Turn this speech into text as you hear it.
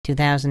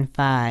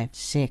2005,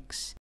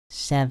 6,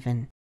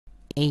 7,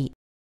 8,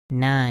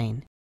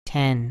 9,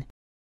 10,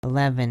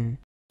 11,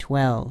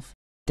 12,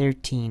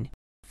 13,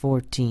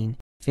 14,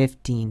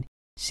 15,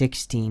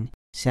 16,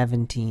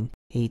 17,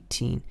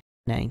 18,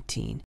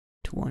 19,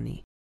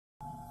 20.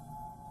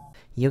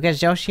 Yo guys,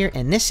 Josh here,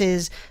 and this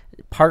is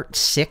part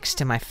 6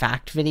 to my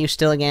fact video.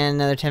 Still again,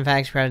 another 10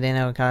 facts for today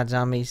now with COD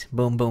Zombies.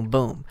 Boom, boom,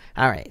 boom.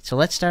 Alright, so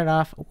let's start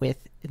off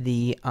with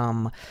the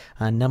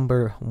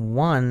number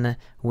 1,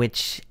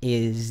 which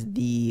is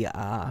the,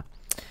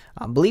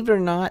 believe it or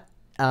not,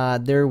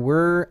 there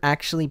were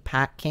actually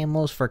pack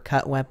camos for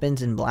cut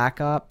weapons in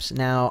Black Ops.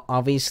 Now,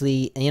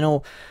 obviously, you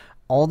know,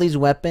 all these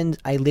weapons,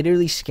 I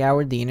literally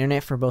scoured the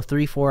internet for about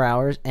 3-4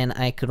 hours, and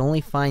I could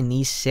only find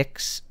these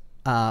 6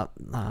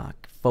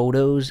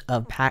 photos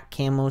of pack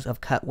camos of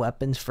cut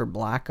weapons for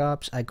Black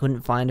Ops. I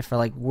couldn't find it for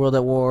like World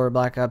at War,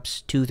 Black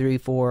Ops 2, 3,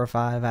 4, or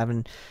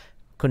 5.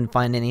 Couldn't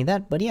find any of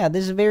that. But yeah,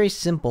 this is a very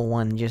simple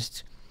one.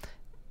 Just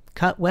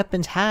cut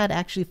weapons had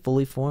actually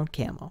fully formed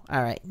camo.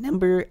 Alright,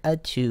 number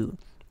 2.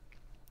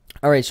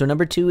 Alright, so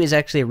number 2 is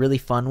actually a really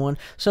fun one.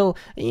 So,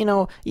 you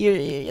know,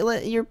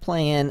 you're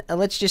playing,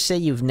 let's just say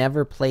you've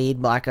never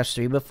played Black Ops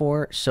 3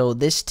 before. So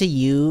this to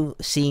you,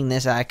 seeing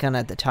this icon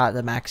at the top,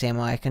 the max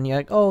ammo icon, you're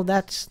like, oh,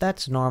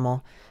 that's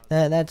normal.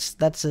 That's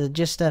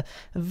just a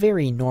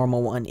very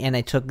normal one. And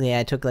I took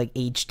like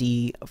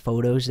HD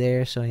photos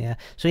there. So yeah,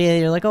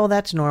 you're like, oh,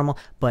 that's normal.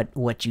 But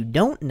what you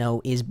don't know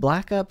is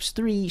Black Ops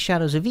 3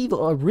 Shadows of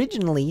Evil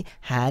originally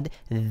had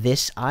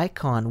this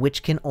icon,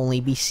 which can only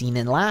be seen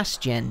in last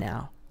gen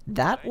now.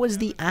 That was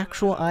the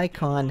actual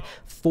icon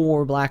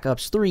for Black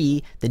Ops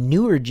 3, the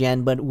newer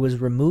gen, but it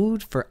was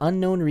removed for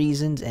unknown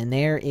reasons, and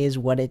there is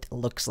what it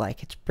looks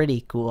like. It's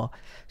pretty cool.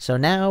 So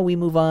now we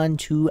move on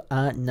to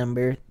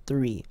number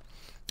 3.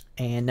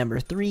 And number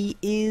 3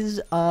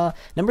 is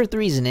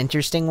an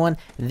interesting one.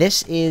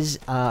 This is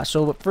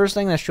so first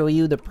I'm going to show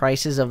you the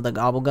prices of the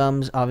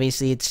gobblegums.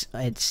 Obviously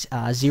it's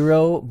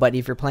 0, but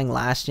if you're playing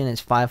last gen,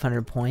 it's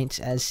 500 points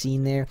as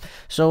seen there.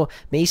 So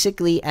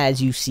basically,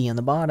 as you see on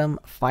the bottom,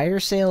 fire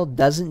sale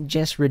doesn't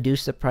just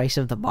reduce the price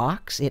of the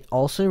box, it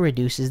also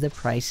reduces the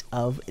price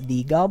of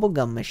the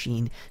gobblegum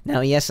machine. Now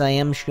yes, I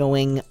am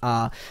showing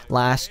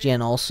last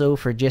gen also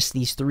for just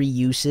these 3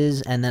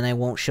 uses, and then I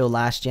won't show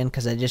last gen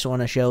because I just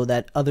want to show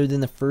that other than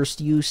the first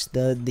use,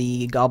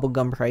 the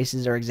gobblegum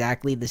prices are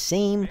exactly the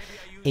same.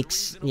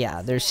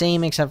 Yeah, they're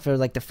same except for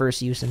like the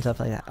first use and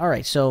stuff like that.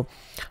 Alright, so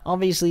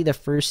obviously the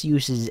first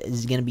use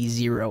is gonna be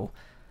 0.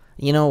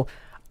 You know,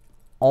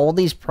 all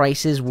these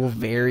prices will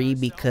vary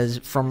because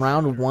from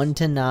round 1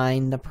 to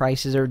 9 the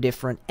prices are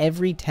different.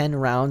 Every 10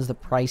 rounds the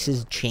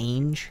prices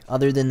change,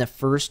 other than the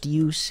first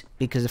use,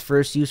 because the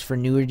first use for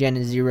newer gen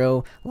is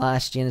 0,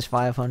 last gen is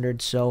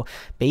 500. So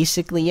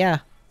basically, yeah.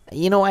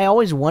 You know, I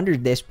always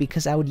wondered this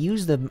because I would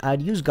use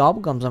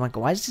gobblegums. I'm like,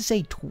 why does it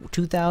say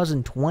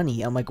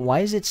 2020? I'm like, why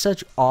is it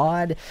such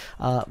odd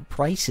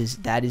prices?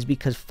 That is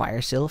because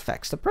fire sale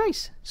affects the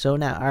price. So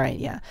now, alright,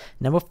 yeah.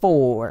 Number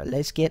 4.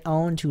 Let's get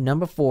on to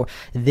number 4.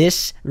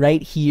 This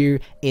right here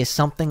is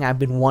something I've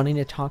been wanting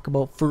to talk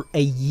about for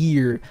a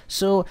year.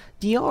 So,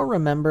 do y'all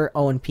remember?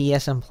 Oh, and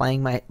P.S. I'm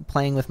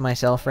playing with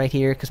myself right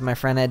here because my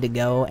friend had to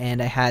go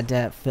and I had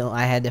to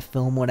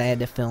film what I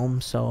had to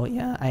film. So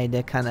yeah, I had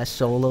to kind of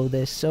solo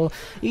this. So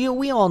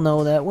we all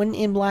know that when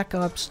in Black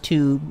Ops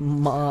 2,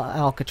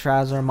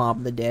 Alcatraz or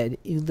Mob the Dead,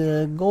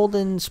 the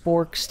golden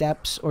spork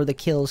steps or the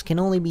kills can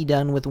only be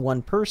done with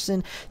one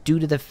person due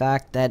to the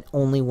fact that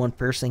only one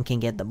person can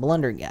get the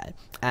blunder guide,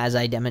 as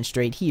I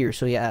demonstrate here.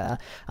 So yeah,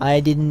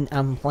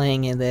 I'm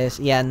playing in this.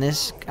 Yeah, in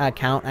this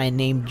account I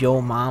named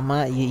Joe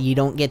Mama. You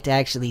don't get to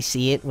actually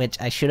see it, which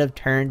I should have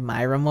turned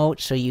my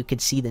remote so you could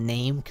see the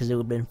name because it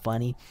would have been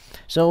funny.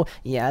 So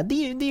yeah,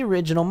 the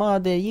original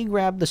mod, you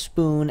grab the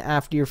spoon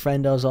after your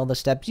friend does all the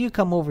steps, you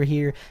come over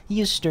here,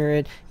 you stir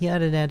it,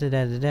 yada da da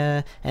da da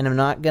da. And I'm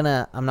not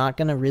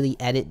gonna really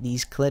edit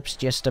these clips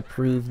just to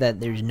prove that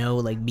there's no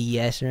like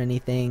BS or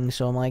anything.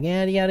 So I'm like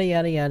yada yada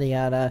yada yada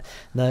yada.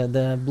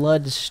 The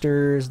blood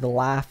stirs, the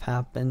laugh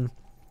happen,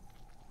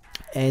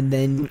 and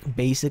then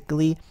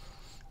basically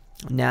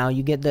now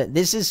you get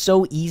this is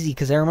so easy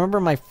because I remember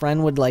my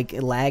friend would like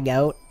lag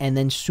out, and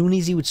then as soon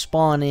as he would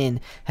spawn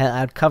in,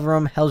 I'd cover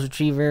him, Hell's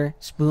Retriever,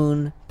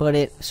 spoon, put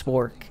it,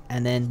 spork,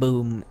 and then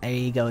boom, there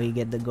you go, you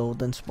get the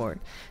golden spork.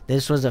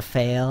 This was a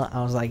fail.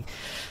 I was like,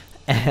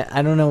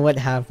 I don't know what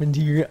happened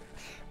here.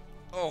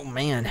 Oh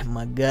man,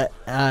 my gut.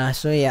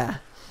 So yeah,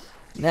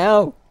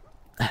 now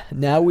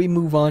we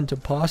move on to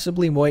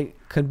possibly what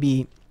could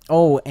be.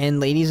 Oh, and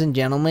ladies and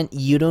gentlemen,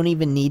 you don't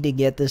even need to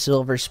get the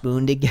silver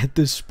spoon to get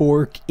the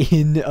spork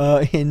in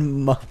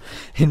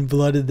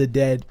Blood of the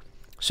Dead.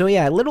 So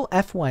yeah, a little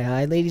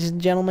FYI, ladies and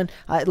gentlemen.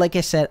 Like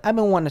I said, I've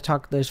been wanting to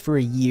talk about this for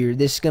a year.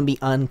 This is gonna be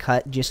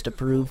uncut just to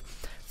prove.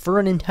 For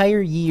an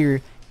entire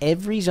year,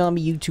 every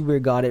zombie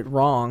YouTuber got it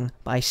wrong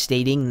by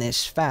stating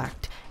this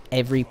fact.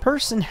 every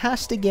person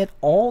has to get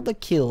all the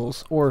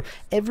kills, or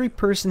every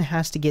person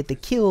has to get the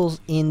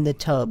kills in the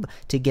tub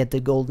to get the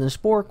golden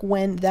spork,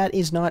 when that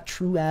is not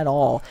true at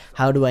all.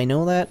 How do I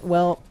know that?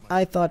 Well,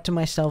 I thought to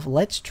myself,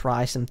 let's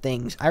try some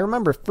things. I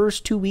remember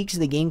first 2 weeks of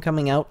the game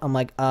coming out, I'm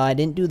like, I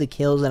didn't do the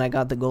kills and I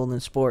got the golden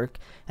spork.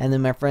 And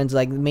then my friend's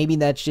like, maybe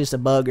that's just a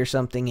bug or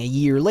something. A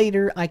year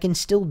later, I can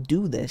still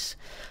do this.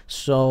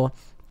 So,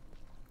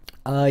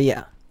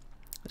 yeah.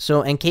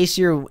 So in case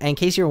you're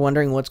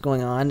wondering what's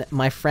going on,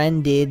 my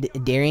friend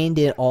Darian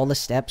did all the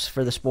steps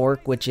for the spork,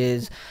 which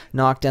is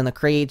knock down the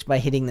crates by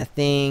hitting the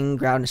thing,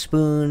 grab a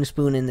spoon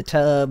in the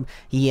tub.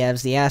 He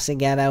has the acid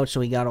gat out,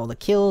 so he got all the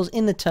kills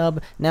in the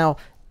tub. Now,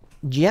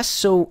 just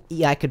so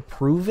I could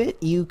prove it,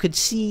 you could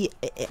see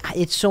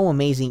it's so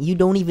amazing. You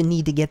don't even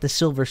need to get the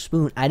silver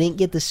spoon. I didn't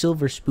get the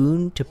silver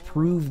spoon to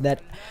prove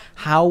that.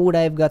 How would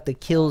I have got the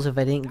kills if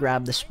I didn't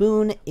grab the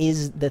spoon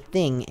is the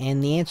thing.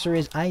 And the answer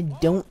is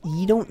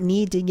you don't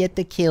need to get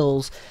the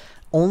kills.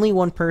 Only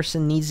one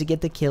person needs to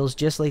get the kills,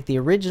 just like the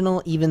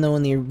original, even though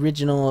in the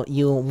original,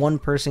 one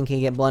person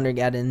can get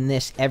Blundergat, and in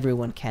this,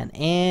 everyone can.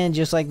 And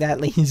just like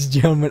that, ladies and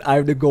gentlemen, I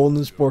have the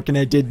golden spork, and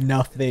I did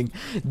nothing.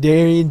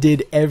 Darian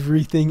did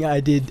everything.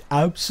 I did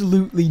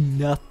absolutely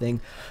nothing.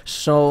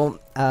 So,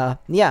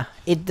 yeah,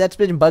 that's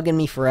been bugging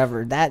me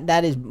forever.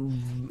 That is,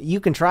 you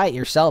can try it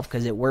yourself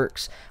because it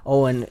works.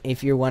 Oh, and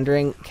if you're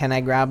wondering, can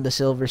I grab the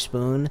silver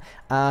spoon?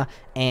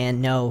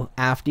 And no,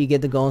 after you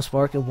get the golden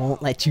spork, it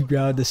won't let you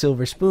grab the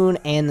silver spoon,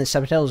 and the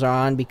subtitles are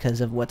on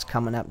because of what's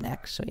coming up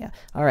next. So yeah,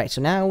 all right.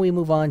 So now we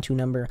move on to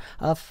number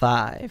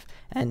 5,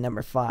 and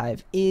number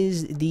 5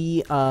 is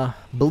the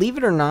believe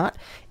it or not,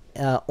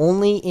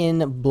 only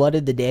in Blood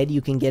of the Dead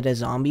you can get a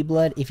zombie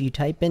blood. If you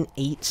type in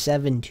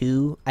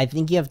 872, I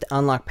think you have to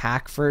unlock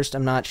pack first,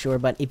 I'm not sure,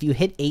 but if you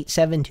hit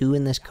 872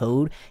 in this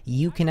code,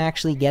 you can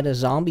actually get a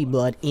zombie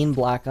blood in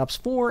Black Ops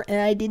 4, and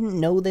I didn't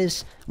know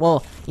this.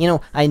 Well, you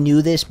know, I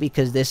knew this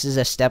because this is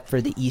a step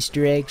for the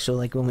Easter egg, so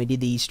like when we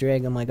did the Easter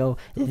egg, I'm like, oh,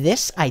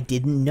 this I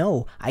didn't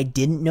know. I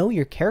didn't know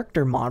your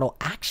character model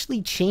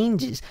actually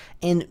changes,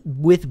 and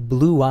with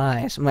blue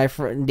eyes. My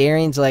friend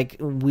Darian's like,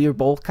 we were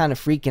both kind of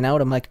freaking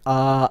out. I'm like,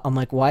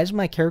 why does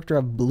my character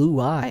have blue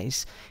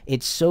eyes?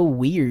 It's so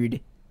weird.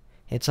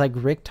 It's like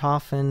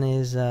Richtofen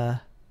is,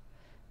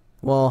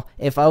 well,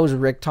 if I was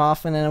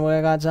Richtofen and I would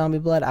have got zombie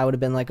blood, I would have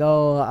been like,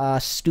 oh,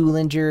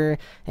 Stuhlinger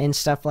and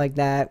stuff like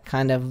that,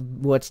 kind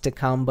of what's to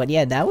come. But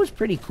yeah, that was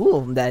pretty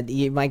cool that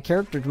my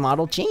character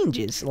model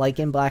changes, like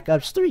in Black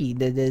Ops 3,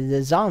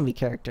 the zombie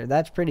character.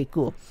 That's pretty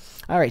cool.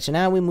 Alright, so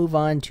now we move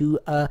on to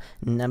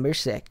number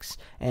 6.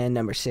 And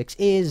number 6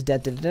 is,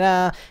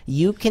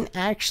 you can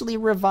actually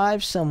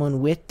revive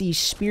someone with the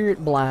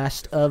Spirit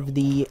Blast of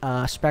the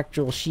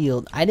Spectral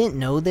Shield. I didn't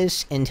know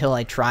this until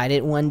I tried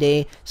it one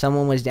day.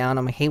 Someone was down,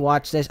 I'm like, hey,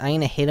 watch this. I'm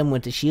going to hit him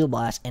with the Shield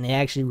Blast, and it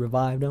actually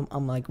revived him.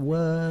 I'm like,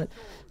 what?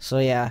 So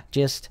yeah,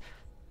 just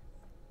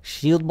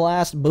Shield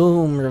Blast,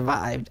 boom,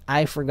 revived.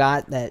 I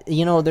forgot that,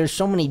 you know, there's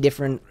so many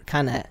different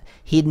kind of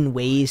hidden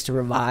ways to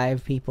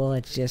revive people.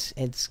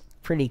 It's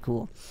pretty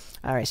cool.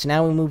 Alright, so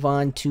now we move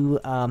on to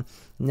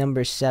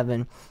number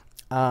 7.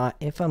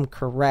 If I'm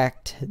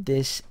correct,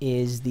 this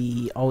is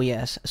the, oh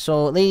yes.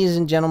 So ladies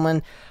and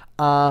gentlemen,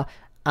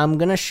 I'm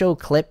gonna show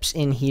clips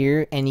in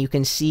here, and you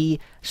can see,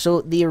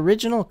 so the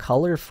original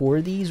color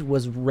for these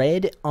was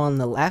red on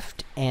the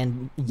left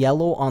and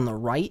yellow on the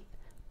right,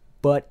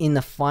 but in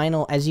the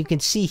final, as you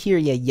can see here,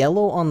 yeah,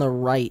 yellow on the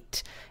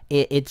right,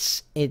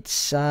 it's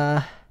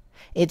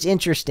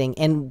interesting,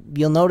 and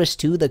you'll notice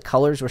too the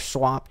colors were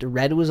swapped.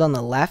 Red was on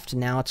the left,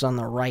 now it's on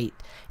the right,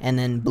 and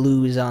then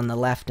blue is on the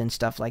left and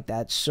stuff like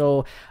that.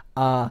 So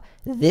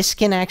this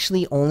can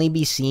actually only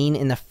be seen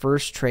in the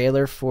first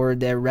trailer for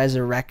the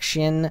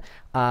Resurrection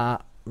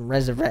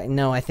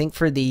no, I think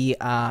for the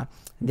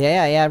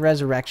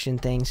Resurrection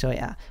thing. So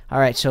yeah,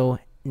 alright, so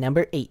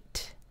number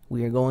 8.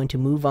 We are going to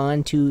move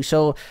on to,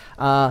 so,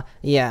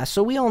 yeah,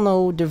 so we all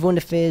know Der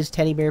Wunderfizz,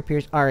 Teddy Bear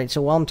Pierce. Alright,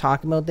 so while I'm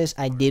talking about this,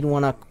 I did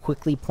want to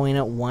quickly point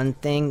out one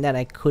thing that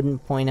I couldn't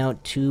point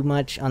out too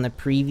much on the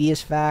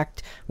previous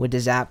fact with the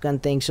Zap Gun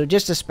thing. So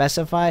just to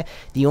specify,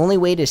 the only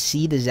way to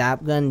see the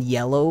Zap Gun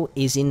yellow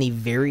is in the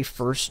very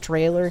first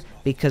trailer,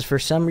 because for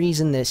some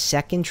reason the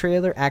second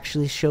trailer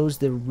actually shows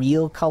the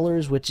real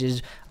colors, which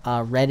is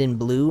red and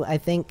blue, I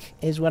think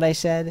is what I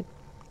said.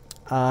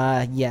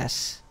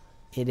 Yes.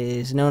 It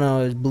is, no,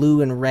 it was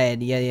blue and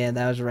red. Yeah,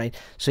 that was right.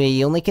 So yeah,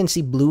 you only can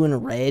see blue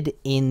and red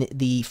in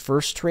the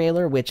first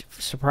trailer, which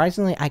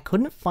surprisingly, I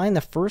couldn't find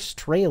the first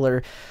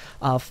trailer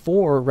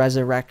for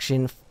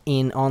Resurrection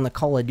on the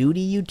Call of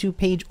Duty YouTube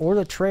page or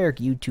the Treyarch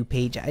YouTube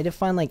page. I had to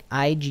find like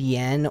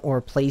IGN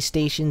or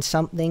PlayStation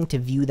something to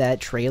view that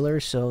trailer,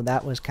 so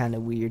that was kind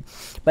of weird.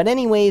 But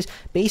anyways,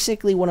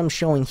 basically what I'm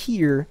showing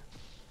here,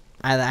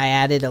 I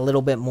added a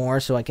little bit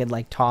more so I could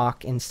like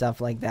talk and stuff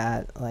like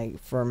that, like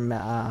from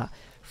the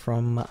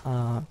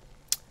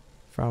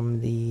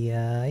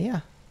yeah,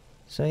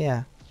 so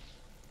yeah.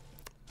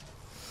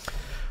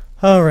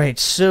 Alright,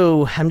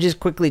 so I'm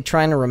just quickly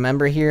trying to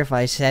remember here if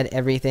I said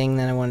everything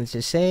that I wanted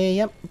to say.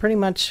 Yep, pretty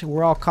much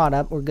we're all caught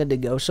up. We're good to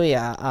go. So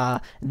yeah,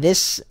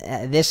 this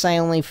I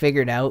only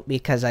figured out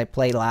because I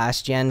play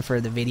last gen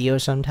for the video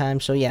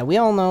sometimes. So yeah, we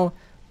all know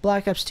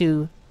Black Ops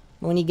 2,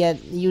 when you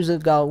use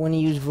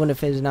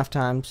Vunafizz enough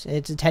times,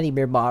 it's a teddy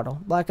bear bottle.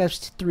 Black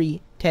Ops 3,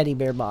 teddy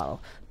bear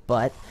bottle.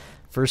 But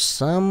for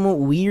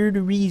some weird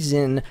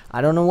reason,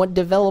 I don't know what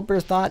developer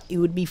thought it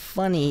would be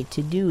funny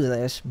to do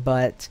this,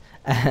 but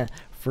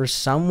for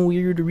some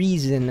weird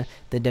reason,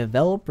 the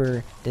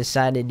developer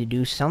decided to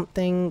do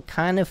something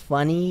kind of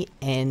funny,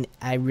 and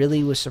I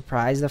really was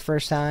surprised the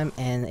first time,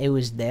 and it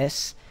was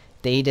this.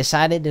 They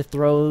decided to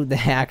throw the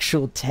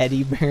actual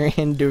teddy bear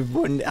into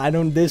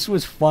this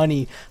was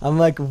funny. I'm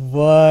like,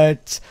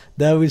 what?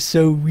 That was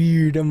so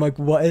weird. I'm like,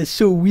 what? It's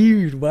so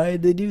weird. Why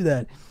did they do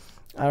that?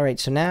 Alright,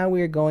 so now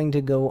we're going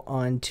to go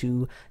on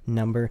to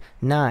number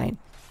 9.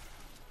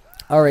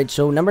 Alright,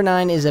 so number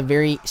 9 is a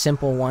very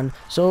simple one.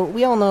 So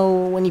we all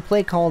know when you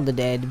play Call of the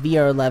Dead,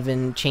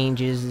 VR11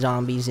 changes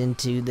zombies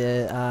into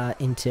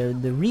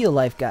the real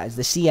life guys.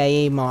 The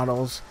CIA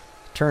models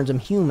turns them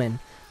human.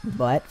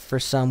 But for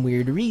some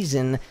weird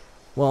reason,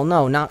 well,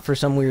 no, not for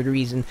some weird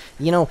reason.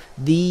 You know,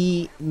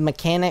 the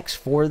mechanics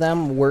for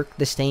them work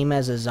the same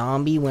as a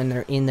zombie when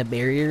they're in the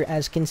barrier,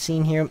 as can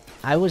seen here.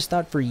 I always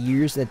thought for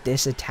years that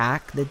this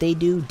attack that they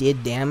do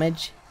did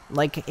damage.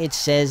 Like it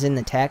says in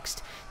the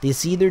text,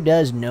 this either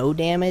does no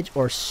damage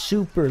or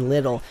super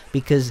little,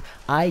 because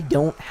I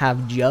don't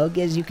have Jug,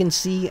 as you can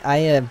see. I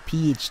have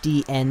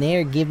PhD, and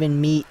they're giving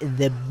me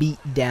the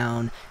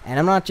beatdown. And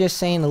I'm not just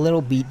saying a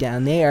little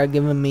beatdown, they are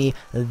giving me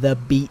the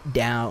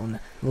beatdown.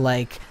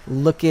 Like,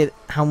 look at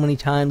how many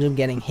times I'm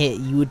getting hit.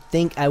 You would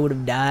think I would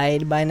have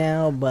died by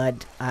now,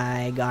 but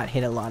I got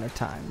hit a lot of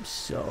times,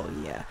 so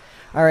yeah.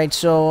 Alright,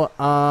 so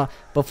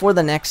before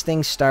the next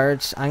thing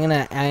starts, I'm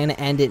gonna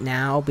end it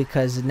now,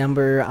 because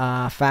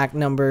fact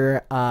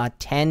number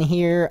 10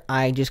 here,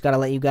 I just gotta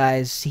let you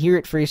guys hear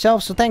it for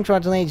yourself. So thanks for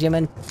watching, ladies and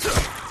gentlemen.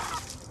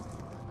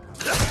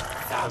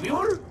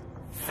 Samuel?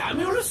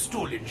 Samuel is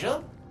still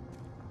injured?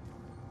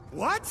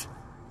 What?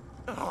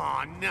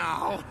 Oh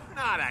no,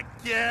 not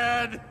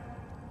again!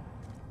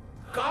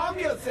 Calm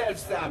yourself,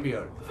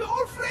 Samuel. We're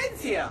all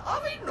friends here,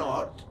 are we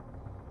not?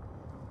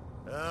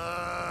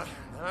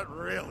 Not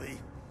really.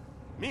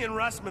 Me and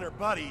Russman are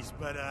buddies,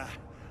 but,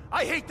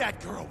 I hate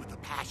that girl with a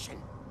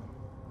passion.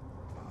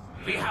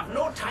 We have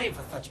no time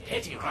for such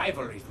petty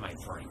rivalries, my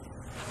friend.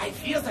 I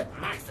fear that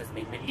Maxis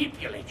may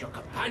manipulate your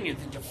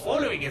companions into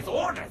following his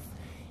orders.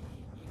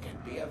 He can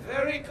be a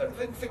very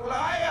convincing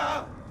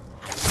liar.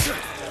 I should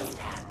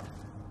understand.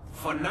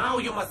 For now,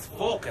 you must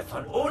focus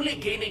on only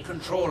gaining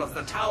control of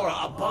the tower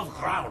above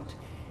ground.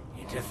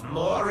 It is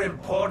more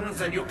important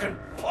than you can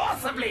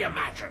possibly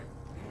imagine.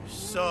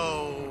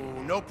 So,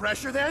 no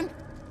pressure then?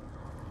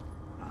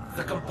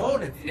 The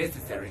components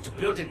necessary to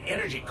build an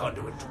energy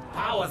conduit to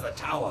power the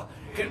tower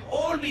can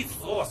all be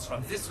sourced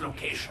from this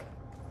location.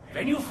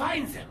 When you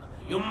find them,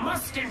 you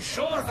must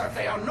ensure that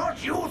they are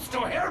not used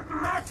to help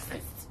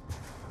Maxis.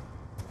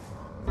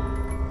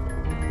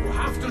 You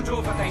have to do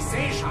what they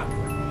say,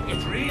 Shadow.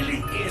 It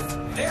really is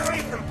very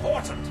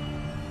important.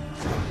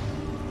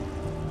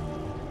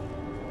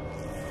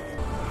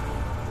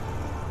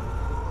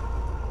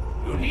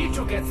 You need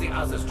to get the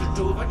others to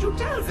do what you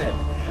tell them.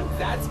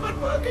 That's what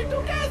working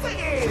together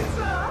is.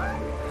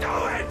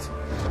 Do it!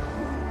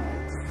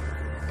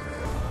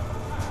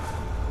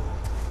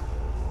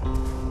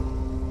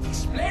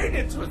 Explain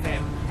it to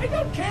them. I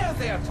don't care if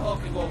they are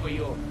talking over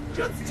you.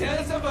 Just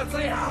tell them what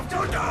they have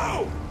to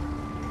do!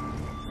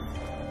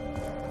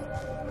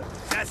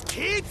 Just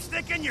keep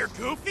sticking your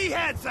goofy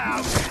heads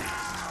out!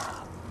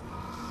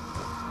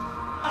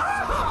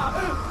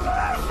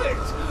 Ah!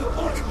 Perfect!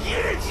 Und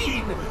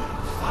guillotine!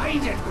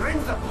 Find and bring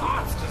the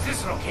parts to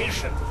this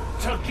location.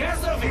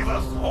 Together we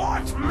will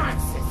thwart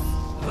Maxis.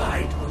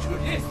 Why don't you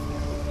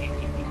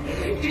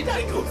listen? Did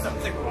I do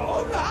something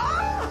wrong?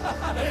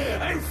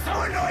 I'm so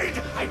annoyed,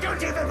 I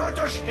don't even want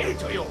to say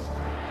to you.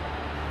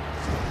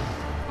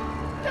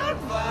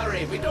 Don't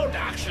worry, we don't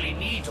actually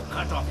need to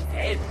cut off his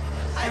head.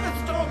 I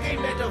was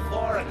talking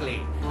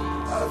metaphorically.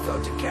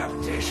 Although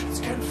decapitations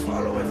can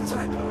follow in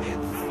type of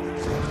hits.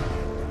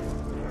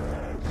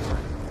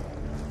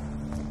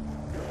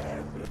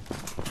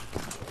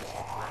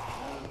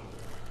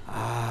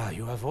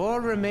 You have all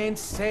remained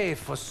safe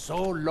for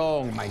so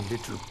long, my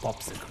little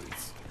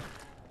popsicles.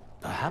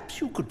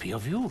 Perhaps you could be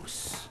of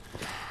use.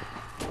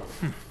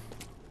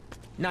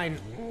 Nein,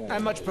 I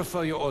much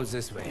prefer you all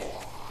this way.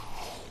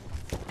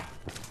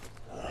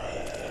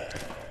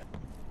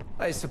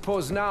 I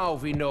suppose now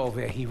we know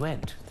where he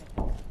went.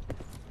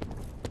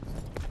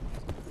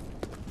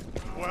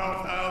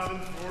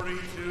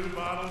 12,042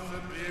 bottles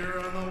of beer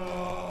on the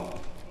wall.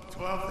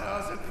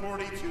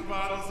 12,042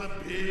 bottles of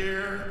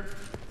beer.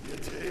 You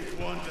take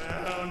one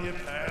down, you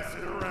pass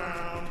it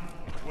around.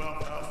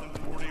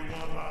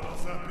 12,041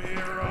 bottles of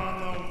beer on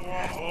the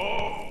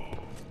wall.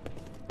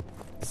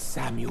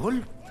 Samuel?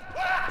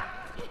 Ah!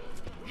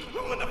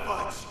 Who in the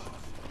fudge?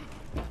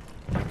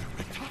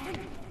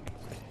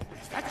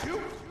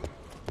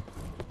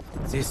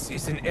 This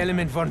is an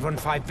Element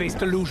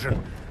 115-based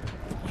illusion.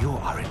 You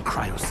are in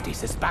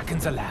cryostasis back in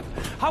the lab.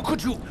 How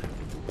could you...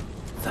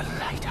 The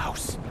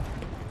lighthouse.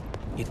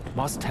 It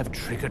must have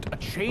triggered a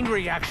chain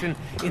reaction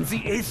in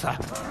the aether.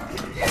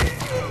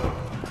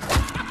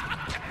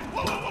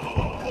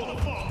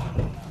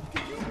 Do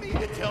you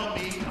mean to tell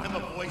me I'm a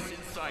voice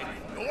inside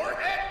your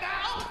head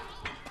now?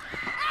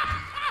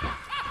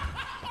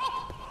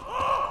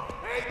 Oh,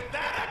 ain't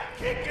that a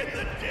kick in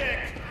the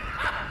dick?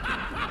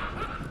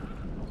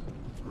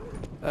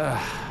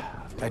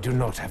 I do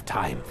not have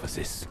time for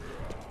this,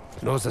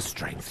 nor the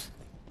strength.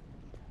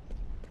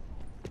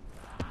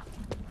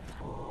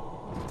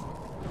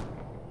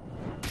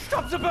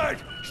 Stop the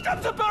bird!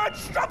 Stop the bird!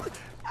 Stop!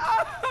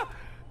 Ah!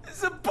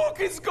 The book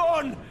is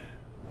gone!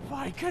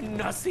 Why can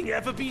nothing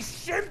ever be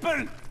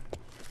simple?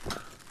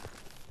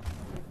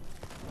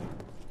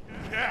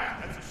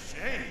 Yeah, that's a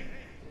shame.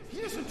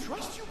 He doesn't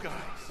trust you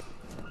guys.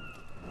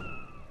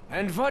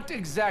 And what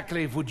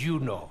exactly would you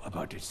know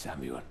about it,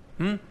 Samuel?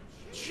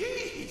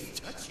 Jeez,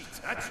 touchy.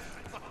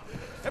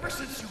 Ever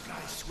since you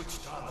guys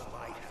switched on the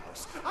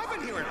lighthouse, I've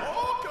been hearing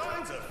all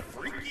kinds of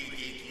freaky,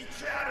 geeky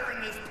chatter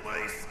in this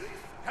place.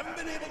 Haven't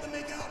been able to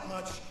make out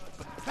much,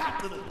 but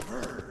that little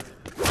bird,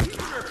 he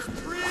chirps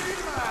pretty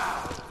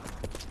loud.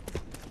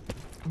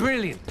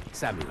 Brilliant,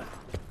 Samuel.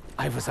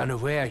 I was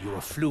unaware you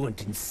were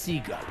fluent in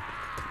seagull.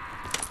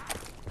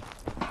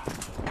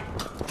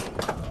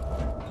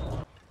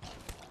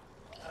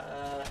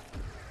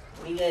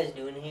 What are you guys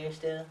doing here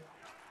still?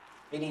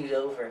 Video's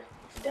over.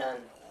 It's done.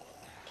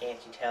 Can't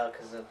you tell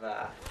because of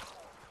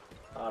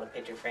all the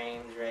picture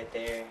frames right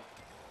there?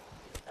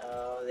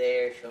 Oh,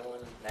 there,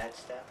 showing that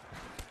stuff.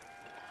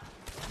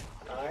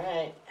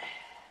 Alright.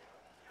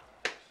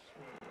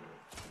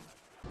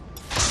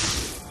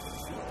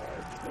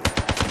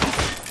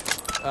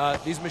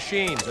 These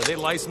machines, are they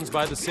licensed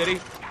by the city?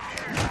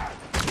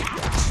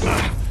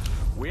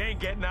 We ain't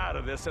getting out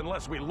of this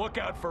unless we look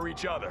out for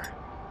each other.